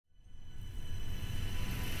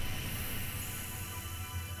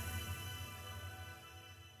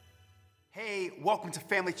Hey, welcome to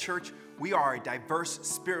Family Church. We are a diverse,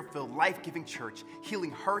 spirit-filled, life-giving church, healing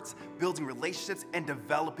hearts, building relationships, and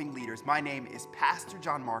developing leaders. My name is Pastor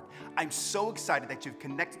John Mark. I'm so excited that you've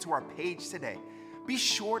connected to our page today. Be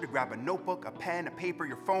sure to grab a notebook, a pen, a paper,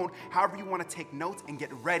 your phone, however you want to take notes, and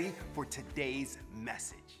get ready for today's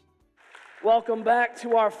message. Welcome back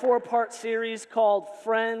to our four-part series called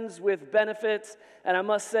Friends with Benefits. And I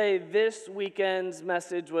must say, this weekend's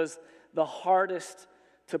message was the hardest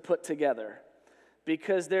to put together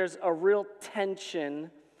because there's a real tension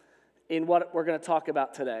in what we're going to talk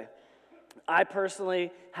about today. I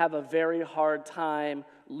personally have a very hard time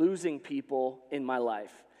losing people in my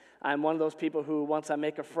life. I'm one of those people who, once I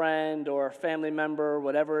make a friend or a family member,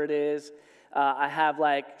 whatever it is, I have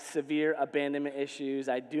like severe abandonment issues.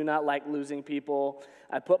 I do not like losing people.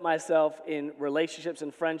 I put myself in relationships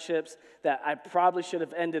and friendships that I probably should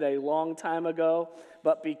have ended a long time ago,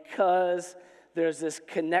 but because there's this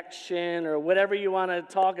connection or whatever you want to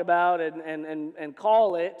talk about and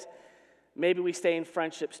call it, maybe we stay in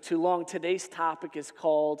friendships too long. Today's topic is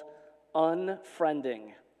called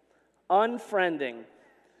unfriending. Unfriending.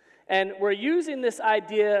 And we're using this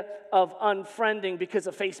idea of unfriending because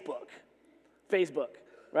of Facebook. Facebook,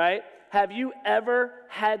 right? Have you ever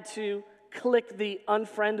had to click the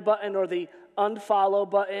unfriend button or the unfollow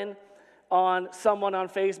button on someone on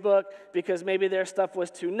Facebook because maybe their stuff was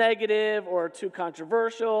too negative or too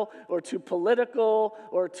controversial or too political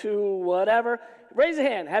or too whatever? Raise a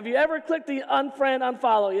hand. Have you ever clicked the unfriend,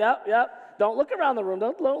 unfollow? Yep. Don't look around the room.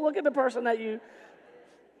 Don't look at the person that you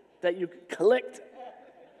clicked.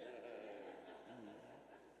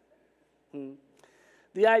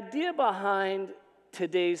 The idea behind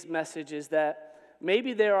today's message is that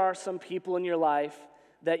maybe there are some people in your life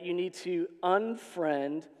that you need to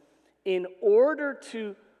unfriend in order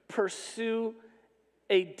to pursue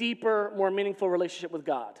a deeper, more meaningful relationship with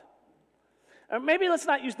God. Or maybe let's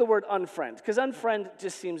not use the word unfriend, because unfriend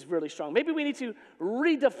just seems really strong. Maybe we need to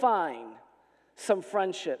redefine some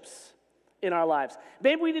friendships in our lives.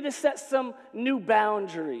 Maybe we need to set some new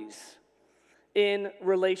boundaries in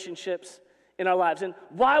relationships in our lives. And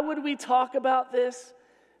why would we talk about this?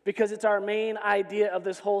 Because it's our main idea of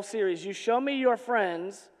this whole series. You show me your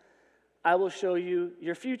friends, I will show you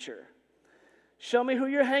your future. Show me who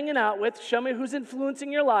you're hanging out with, show me who's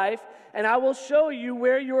influencing your life, and I will show you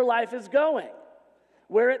where your life is going,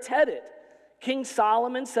 where it's headed. King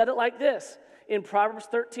Solomon said it like this in Proverbs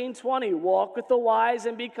 13:20, walk with the wise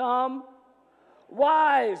and become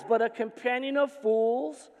wise, but a companion of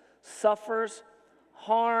fools suffers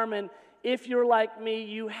harm. And if you're like me,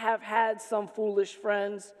 you have had some foolish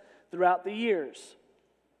friends throughout the years,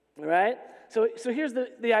 all right? So here's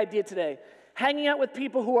the idea today. Hanging out with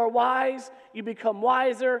people who are wise, you become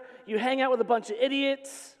wiser. You hang out with a bunch of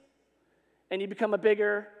idiots, and you become a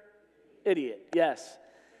bigger idiot, yes.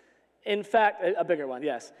 In fact, a bigger one,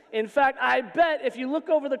 yes. In fact, I bet if you look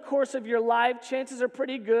over the course of your life, chances are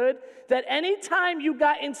pretty good that anytime you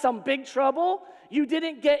got in some big trouble, you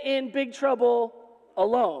didn't get in big trouble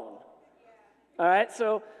alone. All right,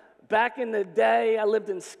 so back in the day, I lived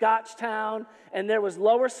in Scotchtown, and there was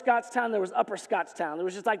Lower Scotchtown, there was Upper Scotchtown. There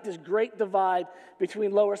was just like this great divide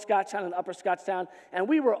between Lower Scotchtown and Upper Scotchtown, and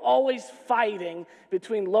we were always fighting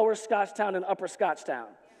between Lower Scotchtown and Upper Scotchtown.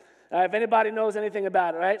 If anybody knows anything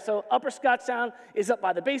about it, right? So Upper Scotchtown is up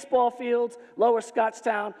by the baseball fields. Lower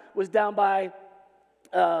Scotchtown was down by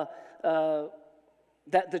the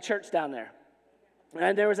church down there,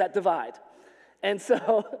 and there was that divide. And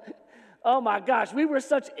so oh my gosh, we were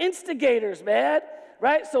such instigators, man,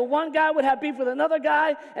 right? So one guy would have beef with another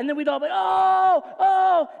guy, and then we'd all be,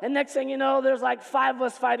 oh, and next thing you know, there's like 5 of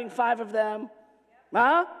us fighting 5 of them.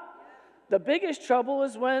 Huh? The biggest trouble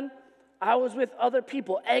is when I was with other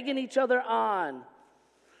people, egging each other on.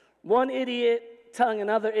 One idiot telling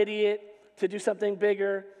another idiot to do something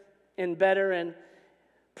bigger and better. And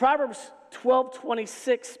Proverbs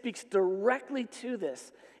 12:26 speaks directly to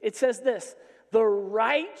this. It says this, the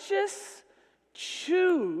righteous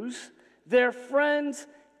choose their friends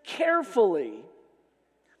carefully,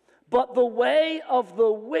 but the way of the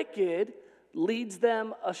wicked leads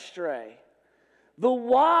them astray. The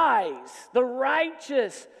wise, the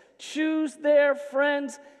righteous, choose their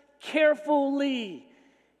friends carefully.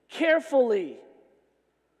 Carefully.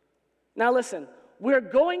 Now listen, we're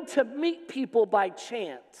going to meet people by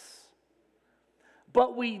chance,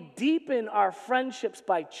 but we deepen our friendships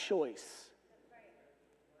by choice.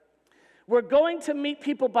 We're going to meet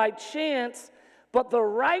people by chance, but the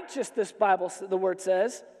righteous, the word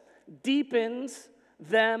says, deepens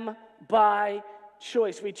them by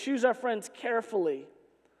choice. We choose our friends carefully.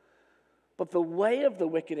 But the way of the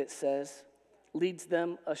wicked, it says, leads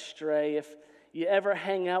them astray. If you ever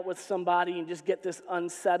hang out with somebody and just get this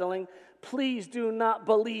unsettling, please do not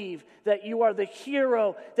believe that you are the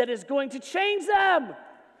hero that is going to change them.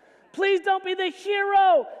 Please don't be the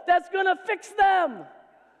hero that's going to fix them.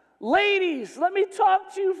 Ladies, let me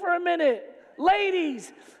talk to you for a minute.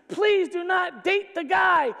 Ladies, please do not date the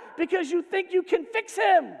guy because you think you can fix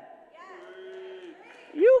him.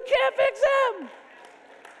 You can't fix him.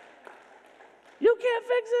 You can't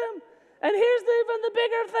fix him. And here's even the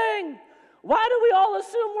bigger thing. Why do we all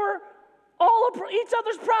assume we're all each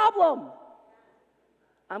other's problem?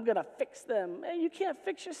 I'm going to fix them. Man, you can't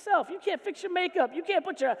fix yourself. You can't fix your makeup. You can't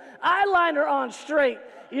put your eyeliner on straight.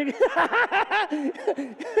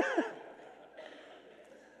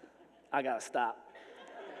 I got to stop.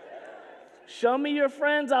 Show me your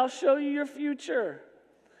friends. I'll show you your future.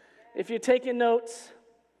 If you're taking notes,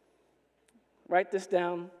 write this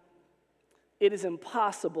down. It is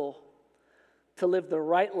impossible to live the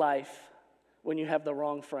right life when you have the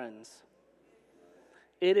wrong friends.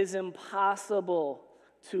 It is impossible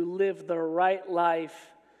to live the right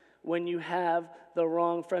life when you have the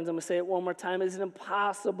wrong friends. I'm going to say it one more time. It is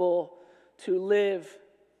impossible to live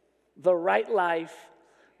the right life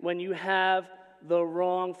when you have the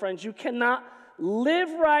wrong friends. You cannot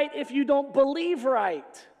live right if you don't believe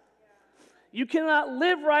right. You cannot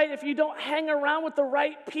live right if you don't hang around with the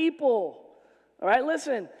right people. All right,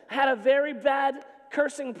 listen, I had a very bad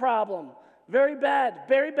cursing problem. Very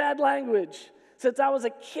bad language. Since I was a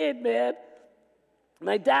kid, man,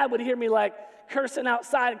 my dad would hear me like cursing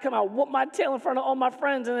outside and come out, whoop my tail in front of all my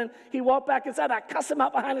friends, and then he walked back inside, I'd cuss him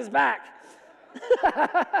out behind his back.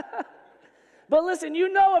 But listen,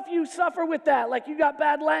 you know if you suffer with that, like you got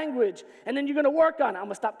bad language, and then you're going to work on it. I'm going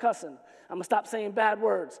to stop cussing. I'm going to stop saying bad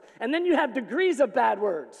words. And then you have degrees of bad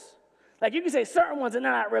words. Like you can say certain ones and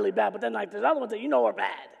they're not really bad, but then like there's other ones that you know are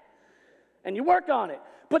bad. And you work on it.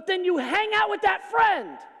 But then you hang out with that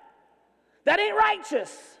friend that ain't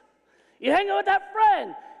righteous. You hang out with that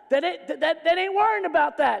friend that ain't worrying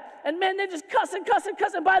about that. And man, they're just cussing.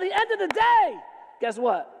 By the end of the day, guess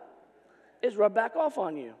what? It's rubbed back off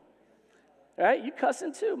on you. All right? You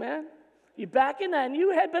cussing too, man. You back in that, and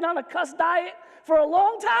you had been on a cuss diet for a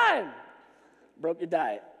long time. Broke your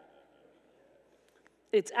diet.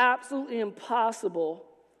 It's absolutely impossible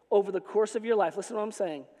over the course of your life, listen to what I'm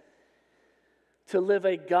saying, to live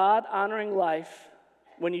a God-honoring life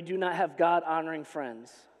when you do not have God-honoring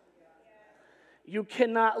friends. You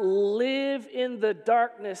cannot live in the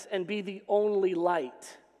darkness and be the only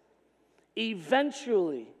light.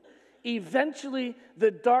 Eventually,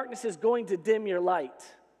 the darkness is going to dim your light.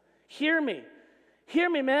 Hear me,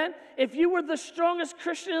 man. If you were the strongest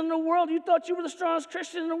Christian in the world, you thought you were the strongest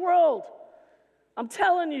Christian in the world. I'm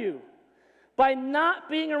telling you, by not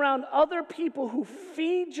being around other people who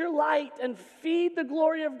feed your light and feed the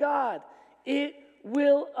glory of God, it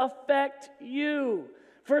will affect you.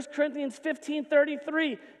 1 Corinthians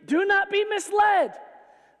 15:33, do not be misled.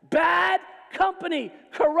 Bad company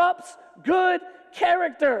corrupts good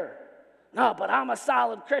character. No, but I'm a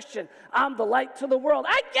solid Christian. I'm the light to the world.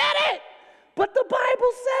 I get it, but the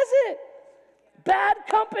Bible says it. Bad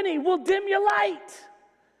company will dim your light.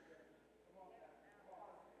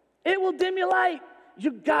 It will dim your light.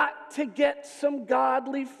 You got to get some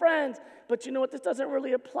godly friends. But you know what? This doesn't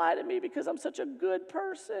really apply to me because I'm such a good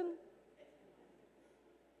person.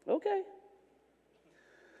 Okay.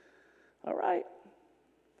 All right.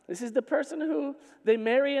 This is the person who they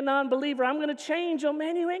marry a non-believer. I'm going to change him.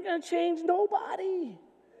 Man, you ain't going to change nobody.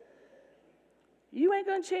 You ain't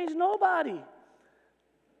going to change nobody.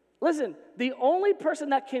 Listen, the only person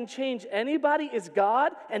that can change anybody is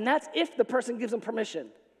God, and that's if the person gives them permission.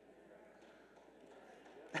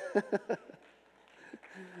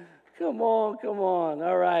 Come on.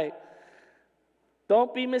 All right.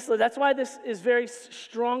 Don't be misled. That's why this is very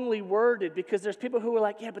strongly worded, because there's people who are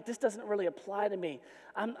like, yeah, but this doesn't really apply to me.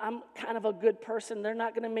 I'm kind of a good person. They're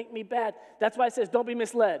not going to make me bad. That's why it says don't be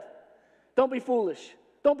misled. Don't be foolish.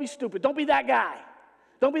 Don't be stupid. Don't be that guy.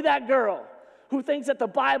 Don't be that girl who thinks that the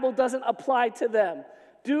Bible doesn't apply to them.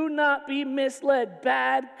 Do not be misled.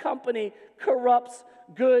 Bad company corrupts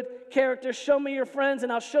good character. Show me your friends,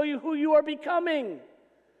 and I'll show you who you are becoming.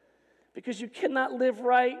 Because you cannot live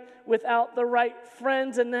right without the right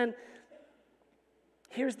friends. And then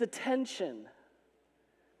here's the tension.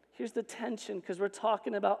 Because we're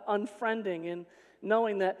talking about unfriending and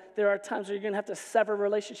knowing that there are times where you're going to have to sever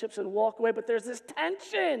relationships and walk away. But there's this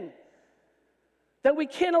tension that we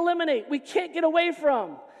can't eliminate, we can't get away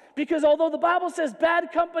from. Because although the Bible says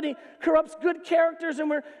bad company corrupts good characters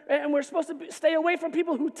and we're supposed to stay away from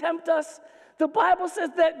people who tempt us, the Bible says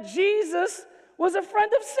that Jesus was a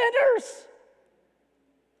friend of sinners.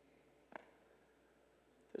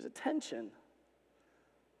 There's a tension.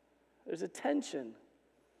 There's a tension.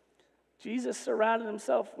 Jesus surrounded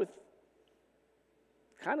himself with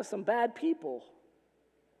kind of some bad people.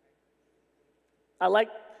 I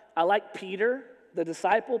like Peter, the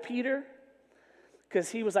disciple Peter, because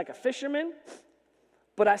he was like a fisherman,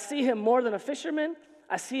 but I see him more than a fisherman.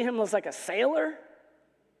 I see him as like a sailor,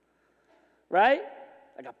 right?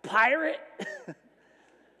 Like a pirate.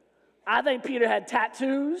 I think Peter had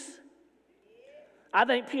tattoos. I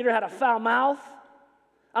think Peter had a foul mouth.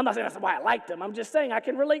 I'm not saying that's why I liked him. I'm just saying I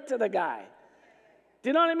can relate to the guy. Do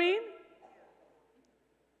you know what I mean?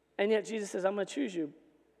 And yet Jesus says, I'm going to choose you.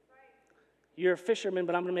 You're a fisherman,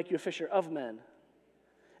 but I'm going to make you a fisher of men.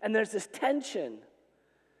 And there's this tension.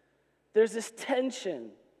 There's this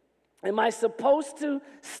tension. Am I supposed to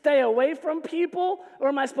stay away from people, or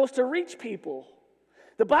am I supposed to reach people?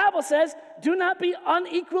 The Bible says, do not be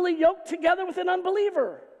unequally yoked together with an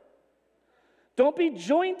unbeliever. Don't be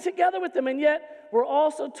joined together with them. And yet, we're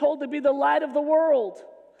also told to be the light of the world,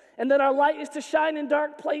 and that our light is to shine in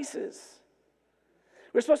dark places.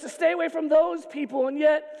 We're supposed to stay away from those people, and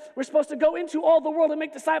yet we're supposed to go into all the world and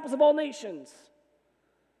make disciples of all nations.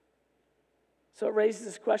 So it raises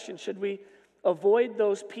this question, should we avoid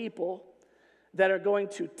those people that are going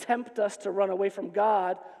to tempt us to run away from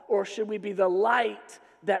God, or should we be the light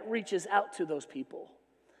that reaches out to those people?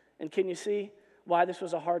 And can you see why this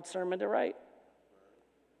was a hard sermon to write?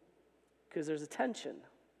 Because there's a tension.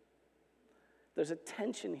 There's a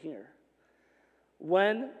tension here.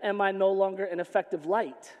 When am I no longer an effective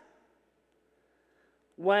light?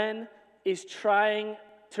 When is trying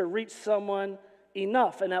to reach someone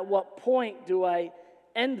enough? And at what point do I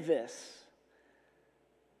end this?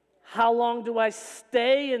 How long do I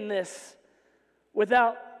stay in this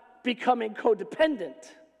without becoming codependent?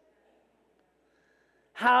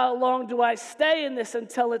 How long do I stay in this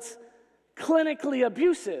until it's clinically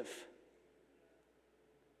abusive?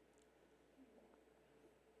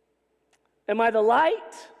 Am I the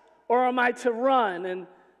light, or am I to run? And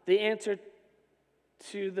the answer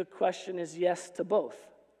to the question is yes to both.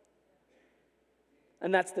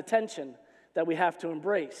 And that's the tension that we have to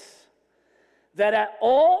embrace. That at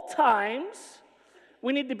all times,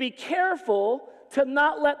 we need to be careful to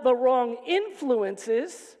not let the wrong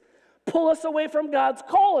influences pull us away from God's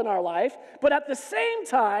call in our life. But at the same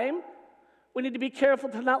time, we need to be careful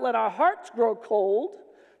to not let our hearts grow cold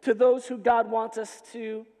to those who God wants us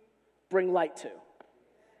to bring light to.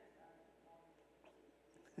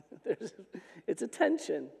 It's a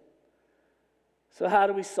tension. So how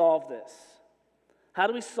do we solve this? How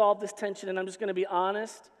do we solve this tension? And I'm just going to be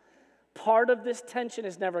honest. Part of this tension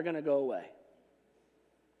is never going to go away.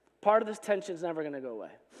 Part of this tension is never going to go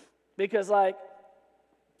away. Because,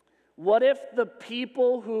 what if the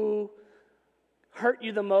people who hurt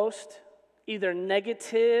you the most, either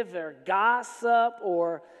negative or gossip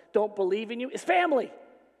or don't believe in you, is family?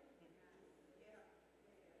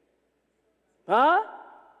 Huh?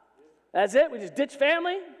 That's it? We just ditch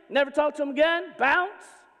family? Never talk to them again? Bounce?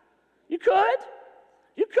 You could,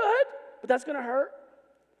 but that's going to hurt.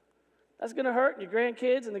 That's going to hurt your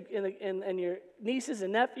grandkids and your nieces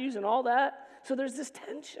and nephews and all that. So there's this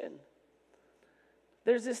tension.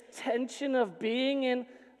 There's this tension of being in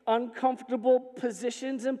uncomfortable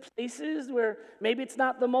positions and places where maybe it's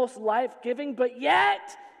not the most life-giving, but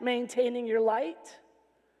yet maintaining your light.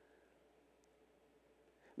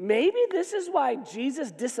 Maybe this is why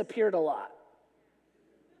Jesus disappeared a lot.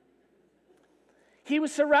 He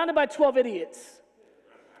was surrounded by 12 idiots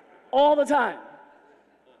all the time.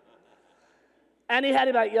 And he had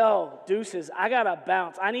to be like, yo, deuces, I got to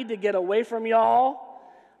bounce. I need to get away from y'all.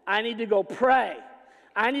 I need to go pray.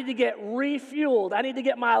 I need to get refueled. I need to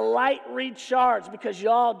get my light recharged because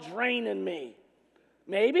y'all draining me.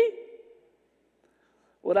 Maybe?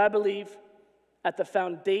 What I believe at the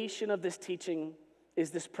foundation of this teaching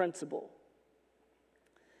is this principle.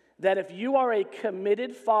 That if you are a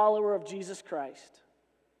committed follower of Jesus Christ,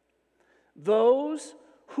 those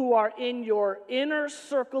who are in your inner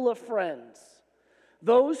circle of friends,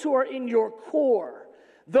 those who are in your core,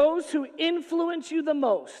 those who influence you the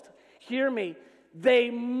most, hear me, they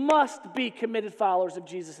must be committed followers of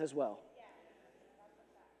Jesus as well.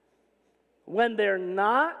 When they're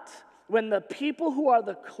not, when the people who are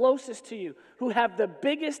the closest to you, who have the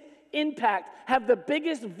biggest impact, have the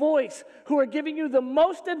biggest voice, who are giving you the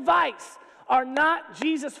most advice, are not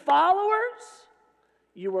Jesus followers,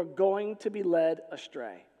 you are going to be led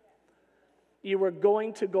astray. You are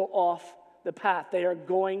going to go off the path. They are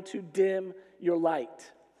going to dim your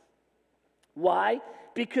light. Why?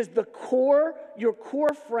 Because your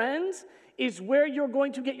core friends, is where you're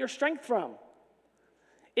going to get your strength from.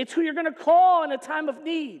 It's who you're going to call in a time of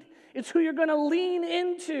need. It's who you're going to lean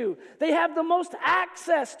into. They have the most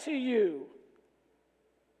access to you.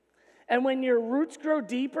 And when your roots grow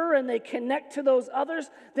deeper and they connect to those others,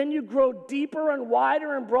 then you grow deeper and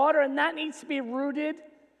wider and broader, and that needs to be rooted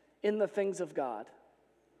in the things of God.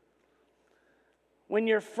 When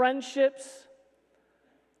your friendships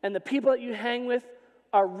and the people that you hang with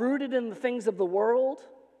are rooted in the things of the world,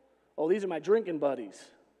 oh, these are my drinking buddies.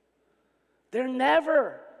 They're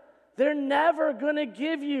never going to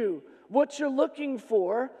give you what you're looking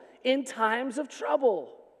for in times of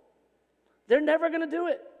trouble. They're never going to do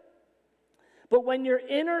it. But when your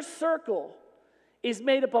inner circle is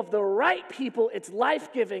made up of the right people, it's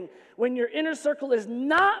life-giving. When your inner circle is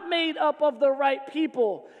not made up of the right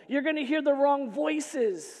people, you're going to hear the wrong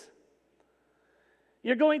voices.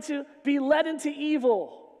 You're going to be led into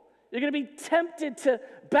evil. You're going to be tempted to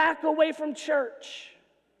back away from church.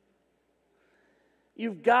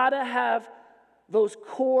 You've got to have those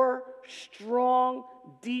core, strong,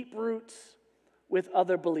 deep roots with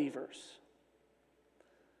other believers.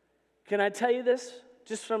 Can I tell you this,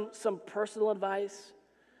 just from some personal advice?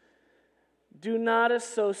 Do not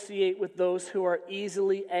associate with those who are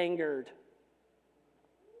easily angered,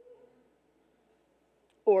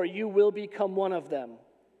 or you will become one of them.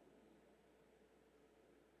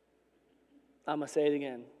 I'm going to say it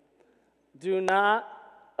again. Do not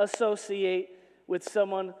associate with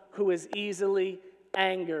someone who is easily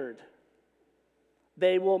angered.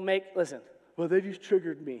 They will listen, well, they just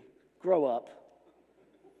triggered me. Grow up.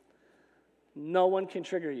 No one can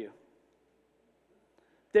trigger you.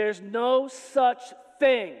 There's no such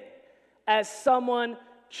thing as someone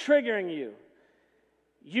triggering you.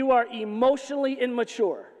 You are emotionally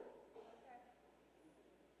immature.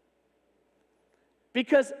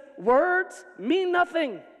 Because words mean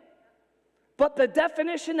nothing but the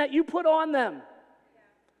definition that you put on them.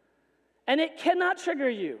 And it cannot trigger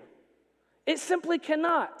you. It simply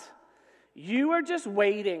cannot. You are just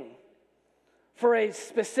waiting for a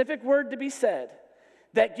specific word to be said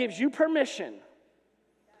that gives you permission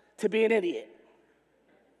to be an idiot.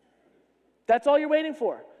 That's all you're waiting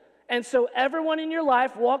for. And so everyone in your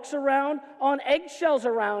life walks around on eggshells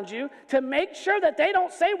around you to make sure that they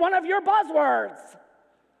don't say one of your buzzwords.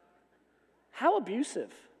 How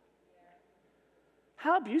abusive.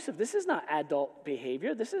 How abusive. This is not adult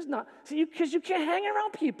behavior. This is not, because you can't hang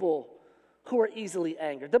around people who are easily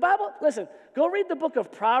angered. The Bible, listen, go read the book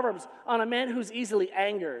of Proverbs on a man who's easily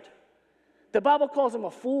angered. The Bible calls him a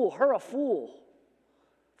fool, her a fool.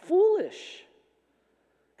 Foolish.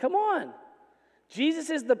 Come on. Jesus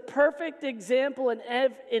is the perfect example in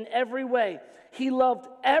every way. He loved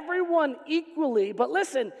everyone equally, but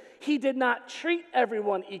listen, he did not treat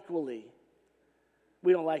everyone equally.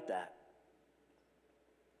 We don't like that.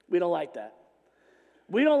 We don't like that.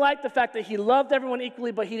 We don't like the fact that he loved everyone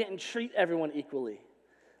equally, but he didn't treat everyone equally.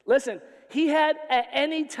 Listen, he had at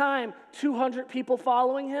any time 200 people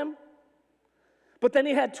following him, but then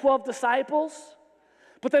he had 12 disciples.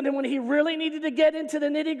 But then when he really needed to get into the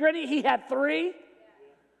nitty-gritty, he had 3.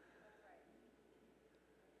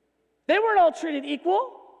 They weren't all treated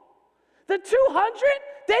equal. The 200,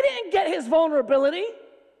 they didn't get his vulnerability.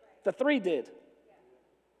 The 3 did.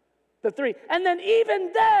 The 3. And then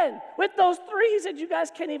even then, with those 3, he said, you guys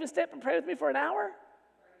can't even stay up and pray with me for an hour?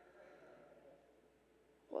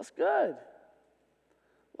 Well, it's good.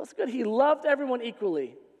 Well, it's good. He loved everyone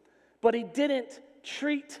equally, but he didn't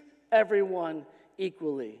treat everyone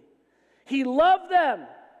equally. He loved them,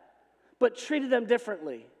 but treated them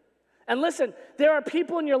differently. And listen, there are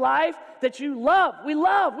people in your life that you love. We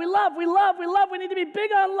love. We need to be big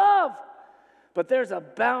on love. But there's a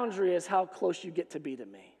boundary as how close you get to be to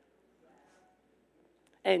me.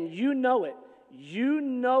 And you know it. You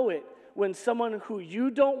know it when someone who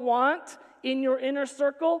you don't want in your inner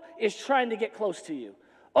circle is trying to get close to you.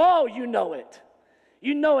 Oh, you know it.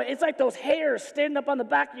 You know it. It's like those hairs standing up on the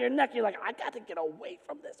back of your neck. You're like, I got to get away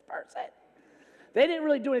from this person. They didn't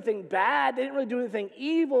really do anything bad. They didn't really do anything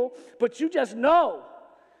evil. But you just know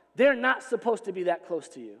they're not supposed to be that close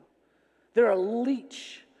to you. They're a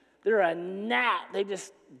leech. They're a gnat. They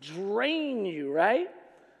just drain you, right?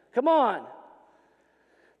 Come on.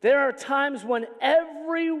 There are times when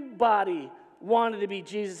everybody wanted to be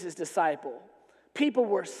Jesus' disciple. People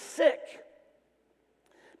were sick.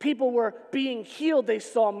 People were being healed. They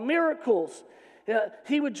saw miracles.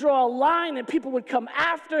 He would draw a line and people would come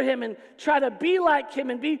after him and try to be like him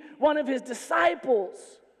and be one of his disciples.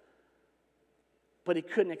 But he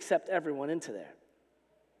couldn't accept everyone into there.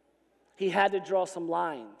 He had to draw some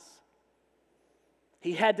lines.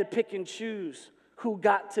 He had to pick and choose who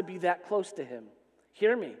got to be that close to him.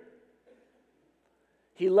 Hear me.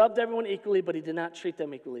 He loved everyone equally, but he did not treat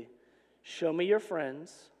them equally. Show me your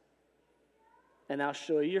friends, and I'll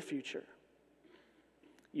show you your future.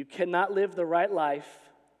 You cannot live the right life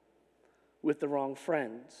with the wrong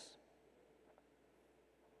friends.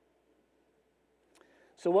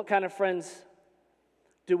 So what kind of friends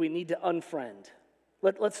do we need to unfriend?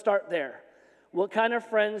 Let's start there. What kind of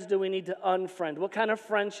friends do we need to unfriend? What kind of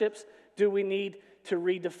friendships do we need to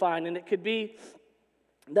redefine? And it could be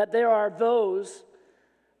that there are those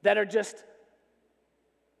that are just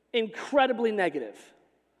incredibly negative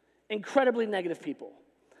people.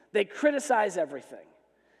 They criticize everything.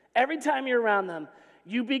 Every time you're around them,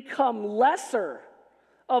 you become lesser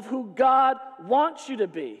of who God wants you to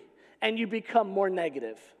be, and you become more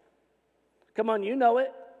negative. Come on, you know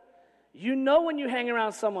it. You know when you hang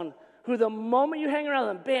around someone who the moment you hang around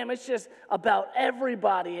them, bam, it's just about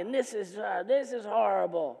everybody, and this is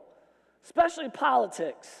horrible. Especially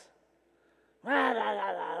politics.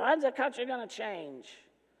 When's the country going to change?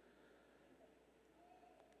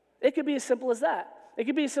 It could be as simple as that. It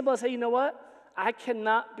could be as simple as, hey, you know what? I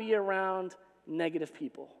cannot be around negative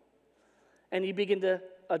people. And you begin to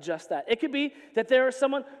adjust that. It could be that there is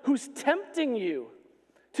someone who's tempting you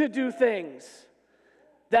to do things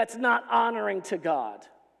that's not honoring to God.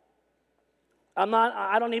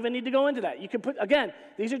 I don't even need to go into that. You can put, again,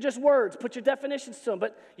 these are just words. Put your definitions to them.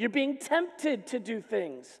 But you're being tempted to do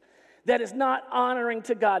things that is not honoring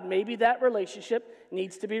to God. Maybe that relationship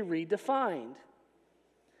needs to be redefined.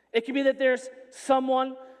 It could be that there's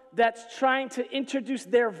someone that's trying to introduce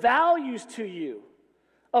their values to you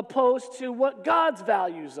opposed to what God's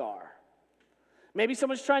values are. Maybe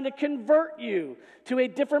someone's trying to convert you to a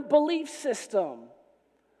different belief system,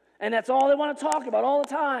 and that's all they want to talk about all the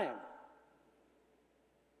time.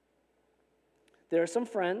 There are some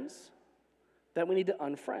friends that we need to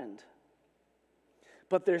unfriend.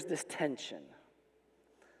 But there's this tension.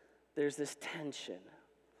 There's this tension.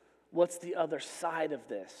 What's the other side of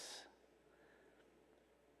this?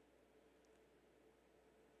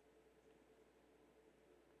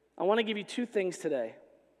 I want to give you two things today.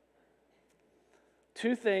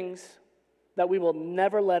 Two things that we will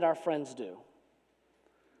never let our friends do.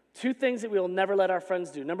 Two things that we will never let our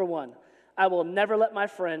friends do. Number one, I will never let my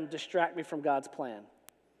friend distract me from God's plan.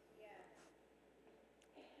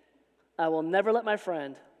 I will never let my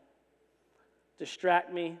friend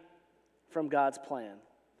distract me from God's plan.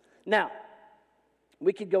 Now,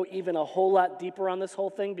 we could go even a whole lot deeper on this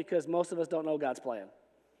whole thing because most of us don't know God's plan.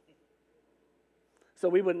 So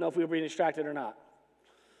we wouldn't know if we were being distracted or not.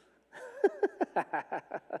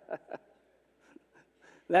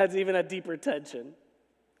 That's even a deeper tension.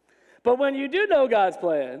 But when you do know God's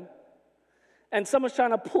plan and someone's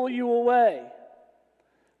trying to pull you away,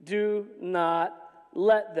 do not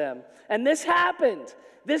let them. And this happened.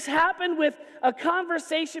 This happened with a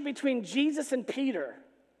conversation between Jesus and Peter.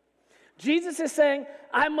 Jesus is saying,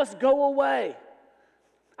 I must go away.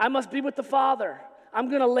 I must be with the Father. I'm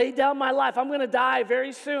going to lay down my life. I'm going to die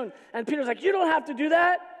very soon. And Peter's like, you don't have to do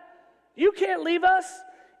that. You can't leave us.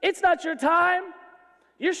 It's not your time.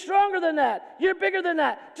 You're stronger than that. You're bigger than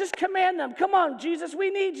that. Just command them. Come on, Jesus, we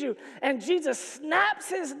need you. And Jesus snaps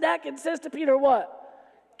his neck and says to Peter,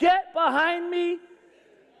 what? Get behind me.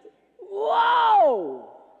 Whoa!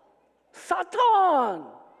 Satan!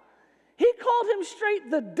 He called him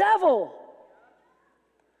straight the devil.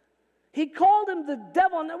 He called him the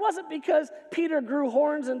devil, and it wasn't because Peter grew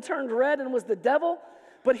horns and turned red and was the devil,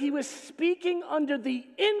 but he was speaking under the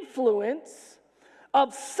influence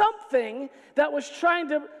of something that was trying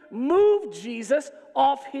to move Jesus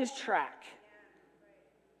off his track.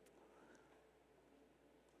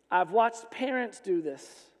 I've watched parents do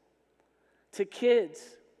this to kids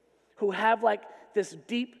who have like this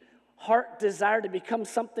deep heart desire to become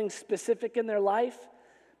something specific in their life,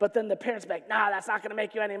 but then the parents be like, nah, that's not going to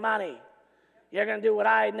make you any money. You're going to do what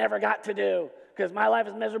I never got to do because my life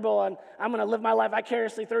is miserable and I'm going to live my life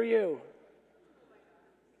vicariously through you.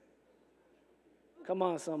 Come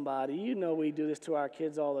on, somebody. You know we do this to our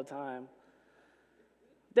kids all the time.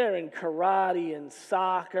 They're in karate and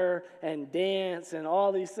soccer and dance and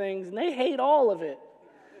all these things, and they hate all of it.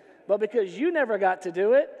 But because you never got to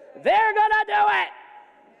do it, they're going to do it.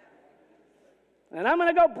 And I'm going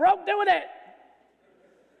to go broke doing it.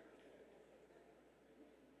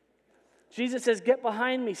 Jesus says, get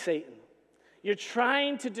behind me, Satan. You're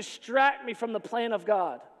trying to distract me from the plan of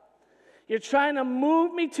God. You're trying to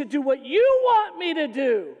move me to do what you want me to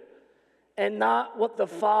do and not what the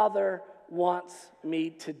Father wants me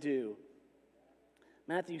to do.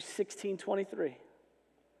 Matthew 16:23.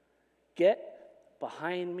 Get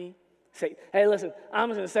behind me, Satan. Hey, listen, I'm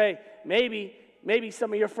just going to say, maybe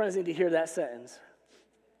some of your friends need to hear that sentence.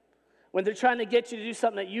 when they're trying to get you to do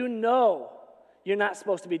something that you know you're not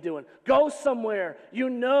supposed to be doing. Go somewhere, you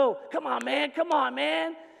know. Come on, man.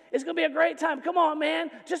 It's going to be a great time. Come on,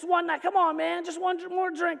 man. Just one night. Come on, man. Just one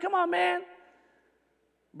more drink. Come on, man.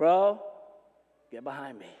 Bro, get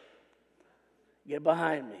behind me. Get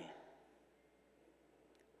behind me.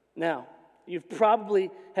 Now, you probably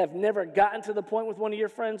have never gotten to the point with one of your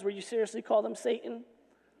friends where you seriously call them Satan.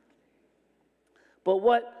 But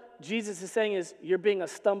what Jesus is saying is, you're being a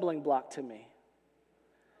stumbling block to me.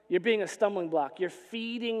 You're being a stumbling block. You're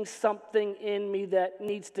feeding something in me that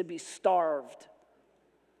needs to be starved.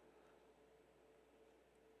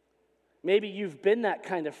 Maybe you've been that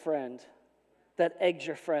kind of friend that eggs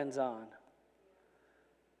your friends on.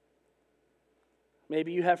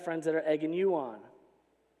 Maybe you have friends that are egging you on.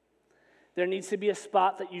 There needs to be a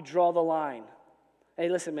spot that you draw the line. Hey,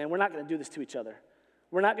 listen, man, we're not going to do this to each other.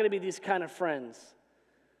 We're not going to be these kind of friends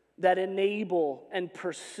that enable and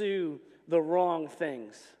pursue the wrong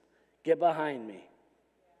things. Get behind me.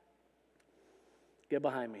 Get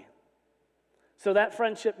behind me. So that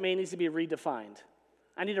friendship may need to be redefined.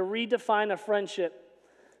 I need to redefine a friendship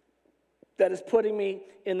that is putting me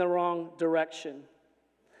in the wrong direction.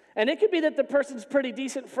 And it could be that the person's a pretty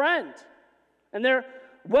decent friend, and they're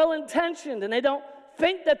well-intentioned, and they don't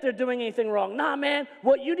think that they're doing anything wrong. Nah, man,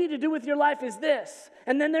 what you need to do with your life is this.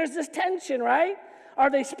 And then there's this tension, right? Are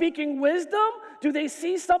they speaking wisdom? Do they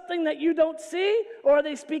see something that you don't see? Or are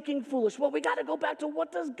they speaking foolish? Well, we got to go back to,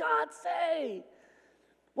 what does God say?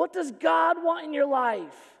 What does God want in your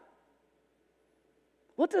life?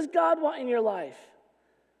 What does God want in your life?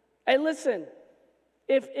 Hey, listen,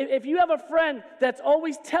 if you have a friend that's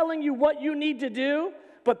always telling you what you need to do,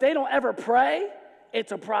 but they don't ever pray,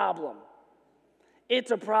 it's a problem.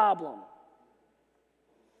 It's a problem.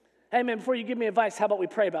 Hey, man, before you give me advice, how about we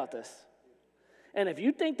pray about this? And if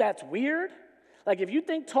you think that's weird, like if you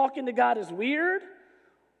think talking to God is weird,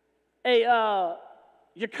 hey,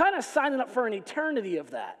 you're kind of signing up for an eternity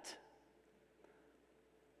of that.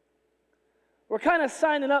 We're kind of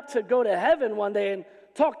signing up to go to heaven one day and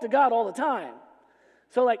talk to God all the time.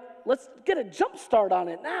 So, like, let's get a jump start on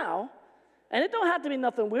it now. And it don't have to be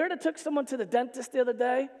nothing weird. I took someone to the dentist the other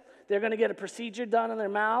day. They're going to get a procedure done in their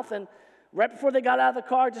mouth. And right before they got out of the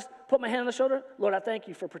car, just put my hand on the shoulder. Lord, I thank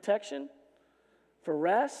you for protection, for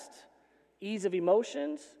rest, ease of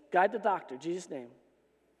emotions. Guide the doctor, in Jesus' name.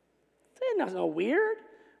 That's no weird.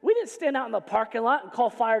 We didn't stand out in the parking lot and call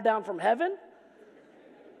fire down from heaven.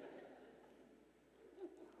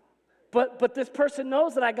 But this person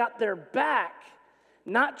knows that I got their back,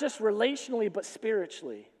 not just relationally, but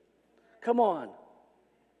spiritually. Come on.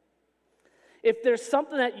 If there's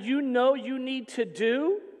something that you know you need to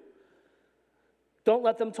do, don't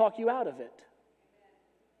let them talk you out of it.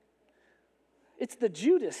 It's the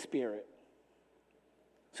Judas spirit.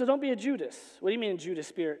 So don't be a Judas. What do you mean, Judas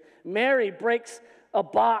spirit? Mary breaks a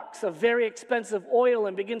box of very expensive oil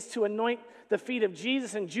and begins to anoint the feet of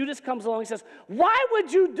Jesus, and Judas comes along and says, why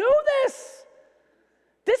would you do this?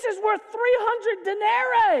 This is worth 300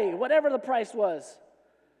 denarii, whatever the price was.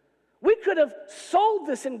 We could have sold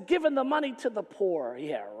this and given the money to the poor.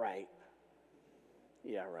 Yeah, right.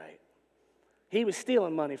 Yeah, right. He was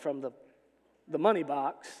stealing money from the money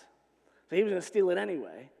box, so he was going to steal it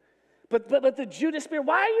anyway. But the Judas spirit,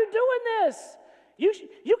 why are you doing this?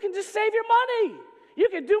 You can just save your money. You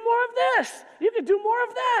can do more of this. You can do more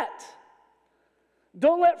of that.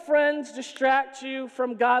 Don't let friends distract you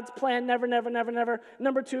from God's plan. Never, never, never, never.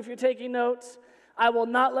 Number 2, if you're taking notes, I will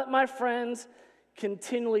not let my friends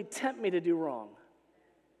continually tempt me to do wrong.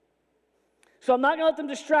 So I'm not going to let them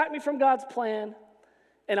distract me from God's plan,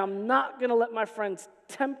 and I'm not going to let my friends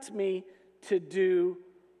tempt me to do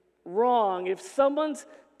wrong. If someone's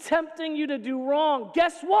tempting you to do wrong,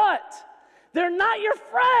 guess what? They're not your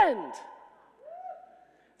friend.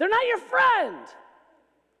 They're not your friend.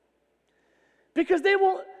 Because they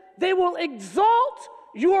will exalt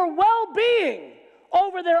your well-being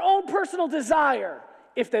over their own personal desire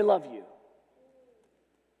if they love you.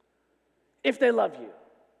 If they love you.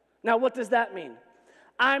 Now, what does that mean?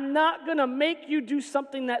 I'm not going to make you do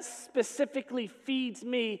something that specifically feeds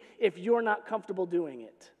me if you're not comfortable doing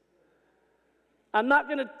it. I'm not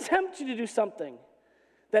going to tempt you to do something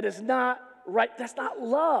that is not right. That's not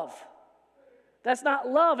love. That's not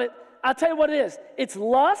love. I'll tell you what it is. It's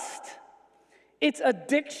lust. It's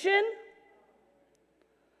addiction.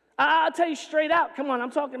 I'll tell you straight out. Come on, I'm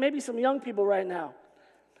talking maybe some young people right now.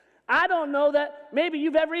 I don't know that maybe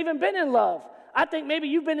you've ever even been in love. I think maybe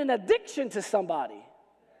you've been in addiction to somebody.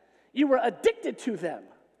 You were addicted to them.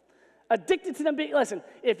 Addicted to them being, listen,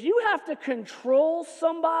 if you have to control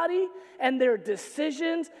somebody and their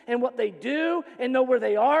decisions and what they do and know where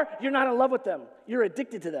they are, you're not in love with them. You're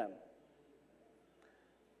addicted to them.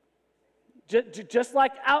 Just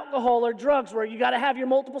like alcohol or drugs, where you got to have your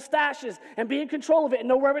multiple stashes and be in control of it and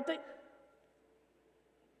know where everything.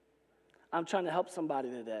 I'm trying to help somebody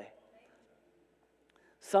today.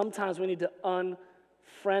 Sometimes we need to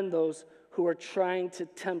unfriend those who are trying to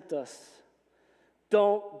tempt us.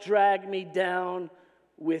 Don't drag me down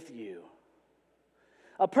with you.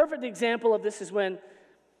 A perfect example of this is when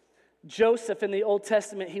Joseph in the Old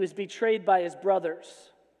Testament, he was betrayed by his brothers.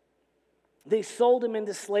 They sold him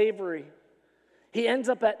into slavery. He ends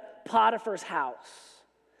up at Potiphar's house.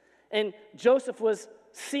 And Joseph was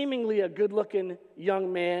seemingly a good-looking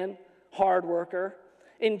young man, hard worker.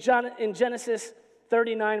 In Genesis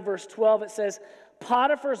 39, verse 12, it says,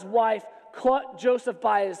 Potiphar's wife caught Joseph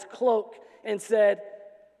by his cloak and said,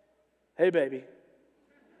 "Hey, baby,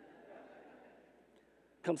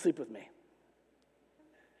 come sleep with me."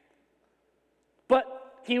 But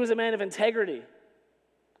he was a man of integrity.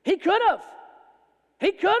 He could have.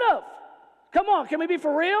 Come on, can we be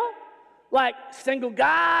for real? Like, single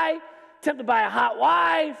guy, tempted by a hot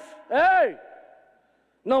wife. Hey,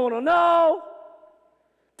 no one will know.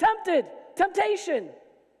 Temptation.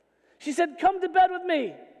 She said, "Come to bed with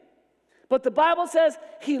me." But the Bible says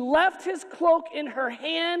he left his cloak in her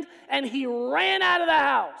hand and he ran out of the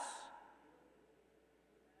house.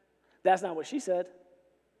 That's not what she said.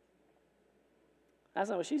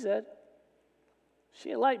 She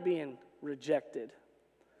didn't like being rejected.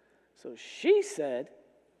 So she said,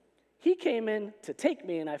 he came in to take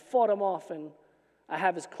me and I fought him off and I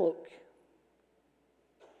have his cloak.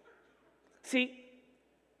 See,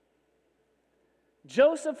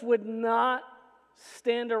 Joseph would not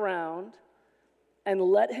stand around and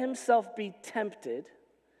let himself be tempted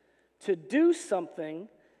to do something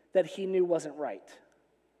that he knew wasn't right.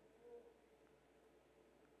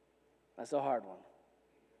 That's a hard one.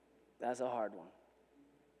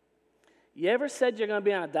 You ever said you're going to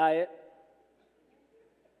be on a diet?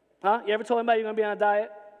 Huh? You ever told anybody you're going to be on a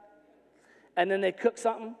diet? And then they cook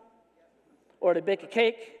something? Or they bake a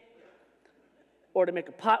cake? Or they make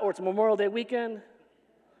a pot? Or it's Memorial Day weekend?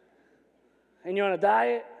 And you're on a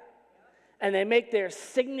diet? And they make their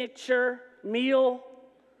signature meal?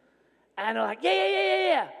 And they're like,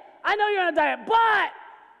 yeah. I know you're on a diet, but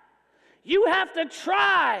you have to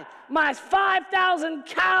try my 5,000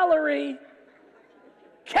 calorie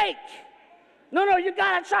cake. No, you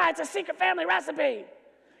gotta try. It's a secret family recipe.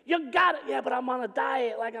 You gotta, yeah, but I'm on a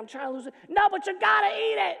diet, like I'm trying to lose it. No, but you gotta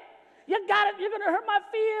eat it. You're gonna hurt my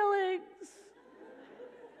feelings.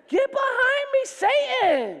 Get behind me,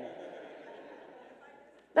 Satan.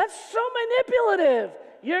 That's so manipulative.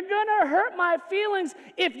 You're gonna hurt my feelings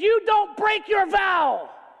if you don't break your vow.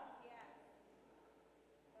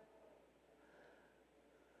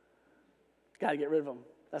 Gotta get rid of them.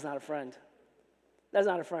 That's not a friend.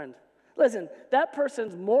 Listen, that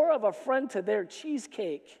person's more of a friend to their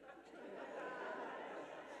cheesecake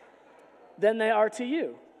than they are to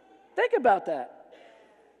you. Think about that.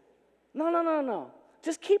 No.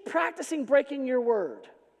 Just keep practicing breaking your word.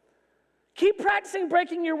 Keep practicing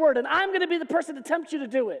breaking your word, and I'm going to be the person to tempt you to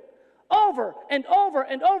do it over and over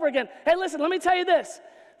and over again. Hey, listen, let me tell you this.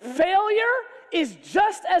 Failure is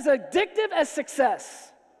just as addictive as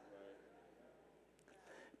success.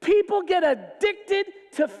 People get addicted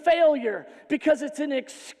to failure because it's an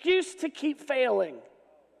excuse to keep failing.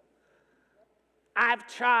 I've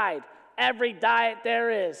tried every diet there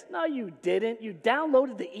is. No, you didn't. You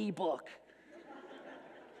downloaded the ebook.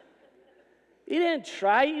 You didn't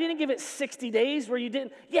try. You didn't give it 60 days where you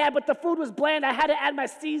didn't. Yeah, but the food was bland. I had to add my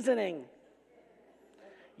seasoning.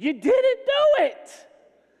 You didn't do it.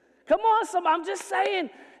 Come on, I'm just saying,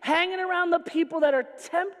 hanging around the people that are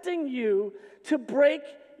tempting you to break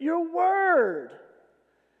your word.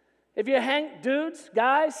 If you dudes,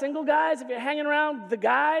 guys, single guys, if you're hanging around the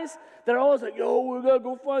guys that are always like, yo, we gotta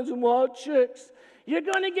go find some hot chicks, you're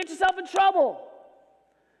gonna get yourself in trouble.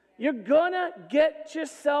 You're gonna get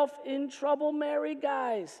yourself in trouble, married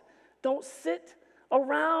guys. Don't sit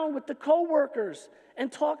around with the coworkers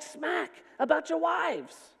and talk smack about your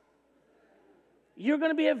wives. You're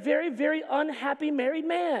gonna be a very, very unhappy married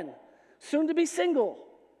man, soon to be single.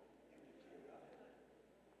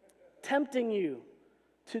 Tempting you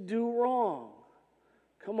to do wrong.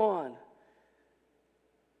 Come on.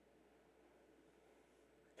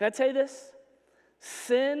 Can I tell you this?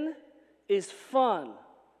 Sin is fun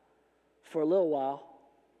for a little while.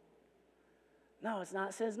 No, it's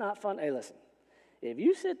not. Sin's not fun. Hey, listen. If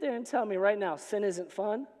you sit there and tell me right now sin isn't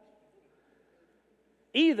fun,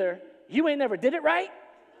 either You ain't never did it right?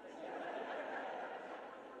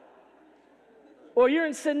 Or you're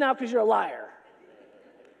in sin now because you're a liar.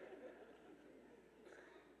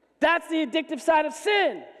 That's the addictive side of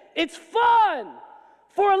sin. It's fun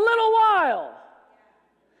for a little while.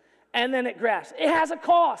 And then it grabs. It has a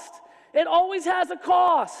cost. It always has a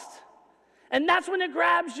cost. And that's when it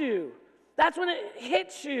grabs you. That's when it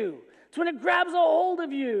hits you. It's when it grabs a hold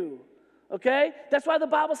of you. Okay? That's why the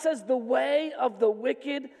Bible says the way of the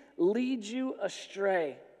wicked leads you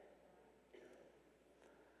astray.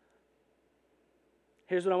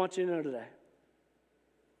 Here's what I want you to know today.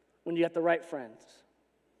 When you got the right friends,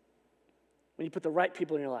 when you put the right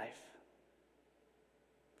people in your life,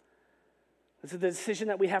 this is the decision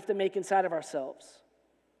that we have to make inside of ourselves.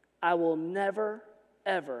 I will never,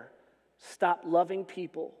 ever stop loving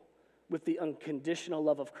people with the unconditional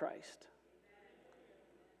love of Christ.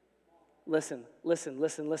 Listen.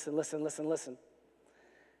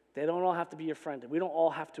 They don't all have to be your friend. We don't all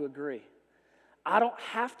have to agree. I don't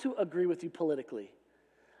have to agree with you politically.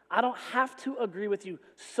 I don't have to agree with you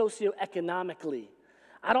socioeconomically.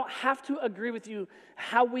 I don't have to agree with you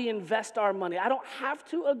how we invest our money. I don't have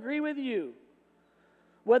to agree with you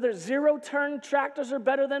whether zero-turn tractors are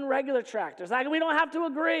better than regular tractors. We don't have to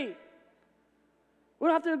agree. We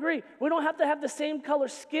don't have to agree. We don't have to have the same color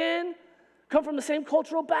skin, come from the same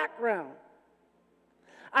cultural background.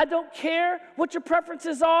 I don't care what your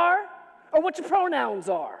preferences are or what your pronouns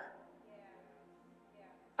are.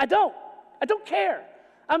 I don't care.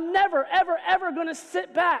 I'm never, ever, ever going to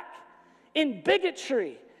sit back in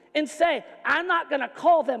bigotry and say, I'm not going to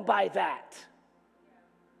call them by that.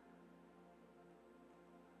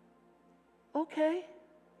 Okay,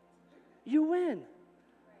 you win.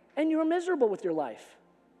 And you're miserable with your life.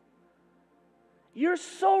 You're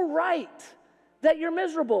so right that you're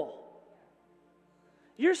miserable.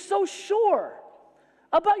 You're so sure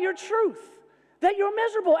about your truth that you're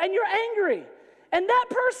miserable and you're angry. And that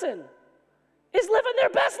person is living their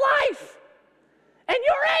best life. And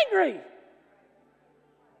you're angry.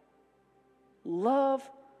 Love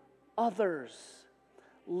others.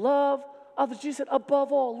 Love others. Jesus said,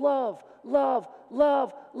 above all, love, love,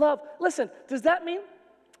 love, love. Listen, does that mean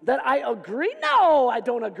that I agree? No, I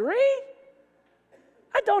don't agree.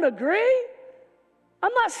 I don't agree.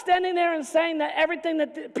 I'm not standing there and saying that everything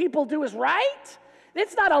that people do is right.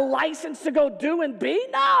 It's not a license to go do and be.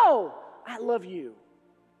 No, I love you.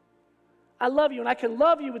 I love you, and I can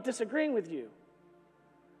love you with disagreeing with you.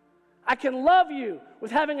 I can love you with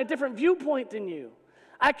having a different viewpoint than you.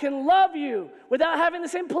 I can love you without having the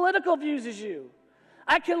same political views as you.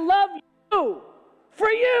 I can love you, for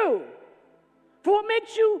what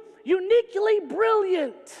makes you uniquely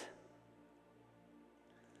brilliant.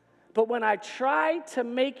 But when I try to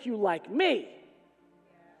make you like me,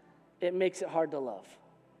 it makes it hard to love.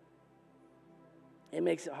 It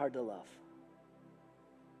makes it hard to love.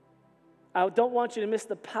 I don't want you to miss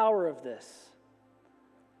the power of this.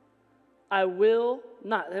 I will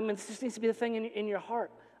not, this just needs to be the thing in your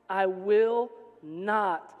heart. I will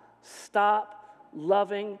not stop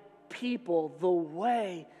loving people the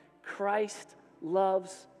way Christ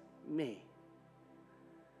loves me.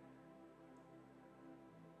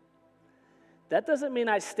 That doesn't mean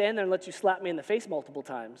I stand there and let you slap me in the face multiple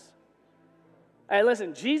times. Hey,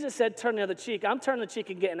 listen, Jesus said turn the other cheek. I'm turning the cheek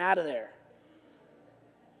and getting out of there.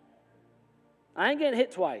 I ain't getting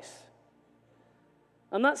hit twice.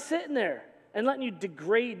 I'm not sitting there and letting you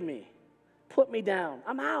degrade me, put me down.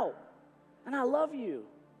 I'm out. And I love you.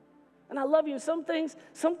 And I love you. And some things,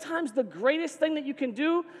 sometimes the greatest thing that you can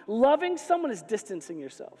do, loving someone, is distancing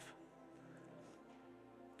yourself.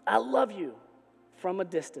 I love you from a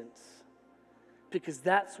distance because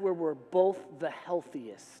that's where we're both the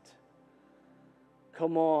healthiest.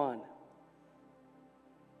 Come on.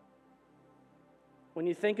 When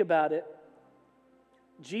you think about it,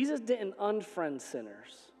 Jesus didn't unfriend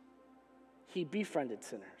sinners. He befriended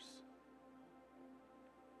sinners.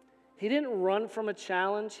 He didn't run from a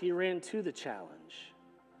challenge. He ran to the challenge.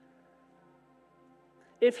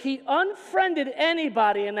 If he unfriended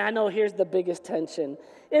anybody, and I know here's the biggest tension,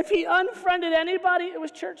 if he unfriended anybody, it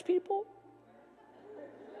was church people.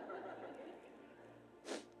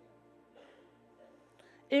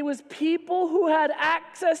 It was people who had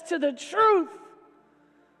access to the truth,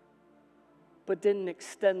 but didn't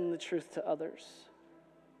extend the truth to others.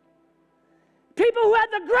 People who had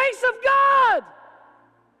the grace of God,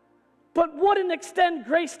 but wouldn't extend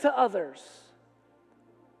grace to others.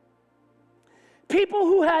 People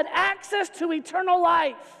who had access to eternal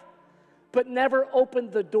life, but never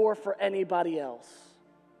opened the door for anybody else.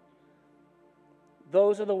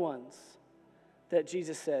 Those are the ones that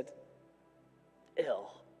Jesus said,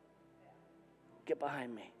 ill. get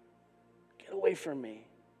behind me. Get away from me.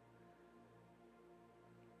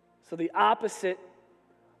 So the opposite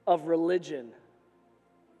of religion,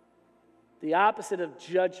 the opposite of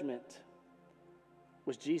judgment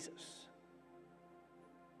was Jesus.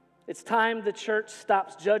 It's time the church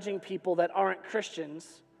stops judging people that aren't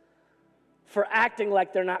Christians for acting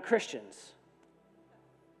like they're not Christians.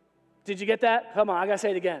 Did you get that? Come on, I gotta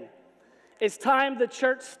say it again. It's time the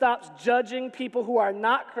church stops judging people who are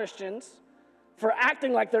not Christians for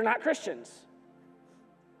acting like they're not Christians.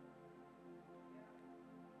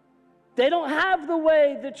 They don't have the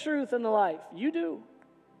way, the truth, and the life. You do.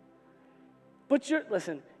 But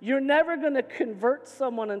listen, you're never going to convert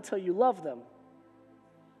someone until you love them.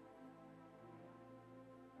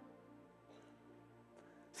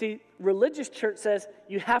 See, religious church says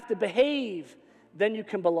you have to behave, then you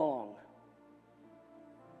can belong.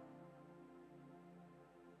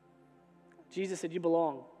 Jesus said, you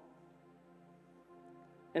belong.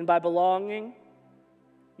 And by belonging,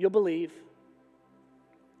 you'll believe.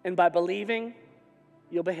 And by believing,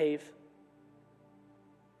 you'll behave.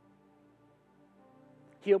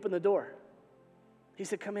 He opened the door. He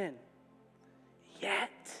said, come in.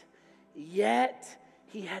 Yet,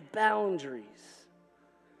 he had boundaries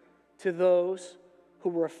to those who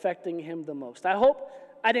were affecting him the most. I hope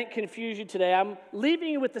I didn't confuse you today. I'm leaving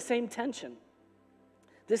you with the same tension.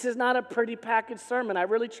 This is not a pretty packaged sermon. I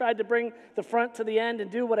really tried to bring the front to the end and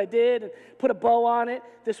do what I did and put a bow on it.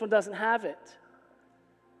 This one doesn't have it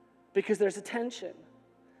because there's a tension.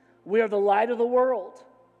 We are the light of the world.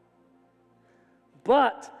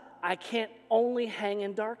 But I can't only hang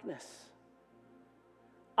in darkness.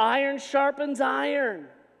 Iron sharpens iron.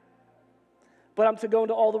 But I'm to go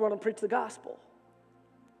into all the world and preach the gospel.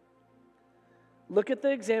 Look at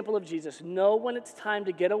the example of Jesus. Know when it's time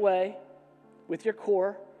to get away with your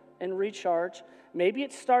core and recharge. Maybe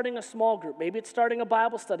it's starting a small group. Maybe it's starting a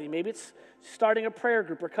Bible study. Maybe it's starting a prayer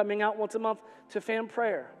group or coming out once a month to fan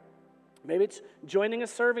prayer. Maybe it's joining a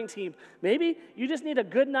serving team. Maybe you just need a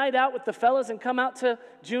good night out with the fellas and come out to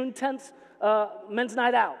June 10th men's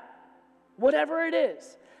night out. Whatever it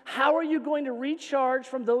is. How are you going to recharge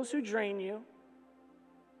from those who drain you?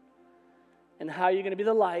 And how are you going to be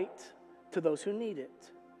the light to those who need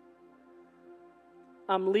it?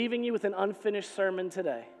 I'm leaving you with an unfinished sermon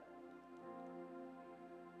today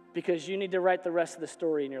because you need to write the rest of the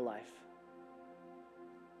story in your life.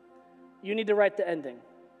 You need to write the ending.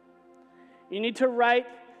 You need to write,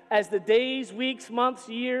 as the days, weeks, months,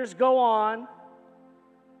 years go on,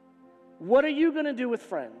 what are you going to do with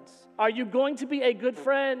friends? Are you going to be a good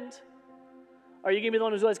friend? Or are you going to be the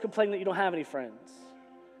one who's always complaining that you don't have any friends?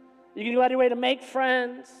 Are you going to go out of your way to make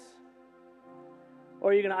friends?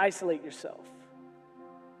 Or are you going to isolate yourself?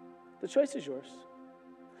 The choice is yours.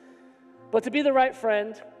 But to be the right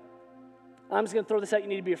friend, I'm just going to throw this out. You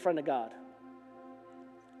need to be a friend of God.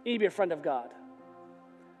 You need to be a friend of God.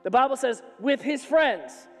 The Bible says, with his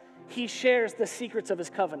friends, he shares the secrets of his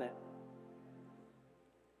covenant.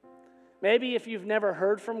 Maybe if you've never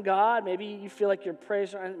heard from God, maybe you feel like your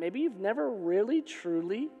prayers are, maybe you've never really,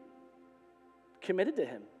 truly committed to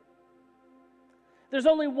him. There's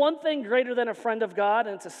only one thing greater than a friend of God,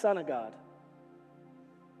 and it's a son of God,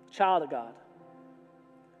 child of God.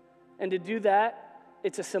 And to do that,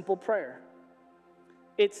 it's a simple prayer.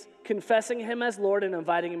 It's confessing him as Lord and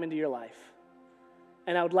inviting him into your life.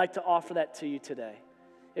 And I would like to offer that to you today.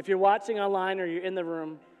 If you're watching online or you're in the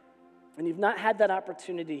room and you've not had that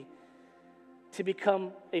opportunity to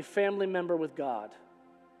become a family member with God,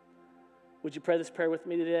 would you pray this prayer with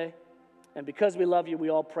me today? And because we love you, we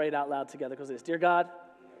all pray it out loud together. Because this, dear God,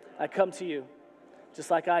 I come to you just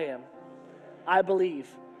like I am. I believe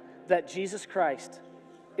that Jesus Christ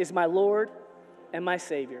is my Lord and my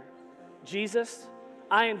Savior. Jesus,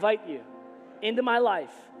 I invite you into my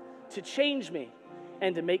life to change me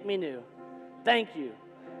and to make me new. Thank you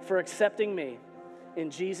for accepting me. In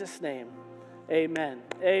Jesus' name, amen.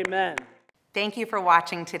 Amen. Thank you for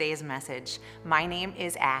watching today's message. My name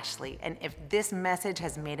is Ashley, and if this message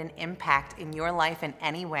has made an impact in your life in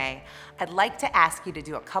any way, I'd like to ask you to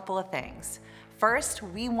do a couple of things. First,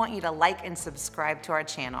 we want you to like and subscribe to our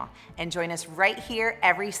channel and join us right here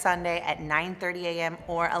every Sunday at 9:30 a.m.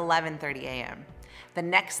 or 11:30 a.m. The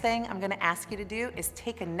next thing I'm going to ask you to do is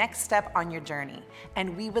take a next step on your journey,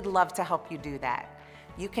 and we would love to help you do that.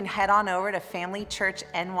 You can head on over to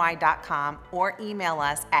familychurchny.com or email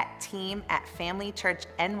us at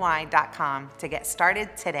team@familychurchny.com to get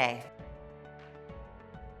started today.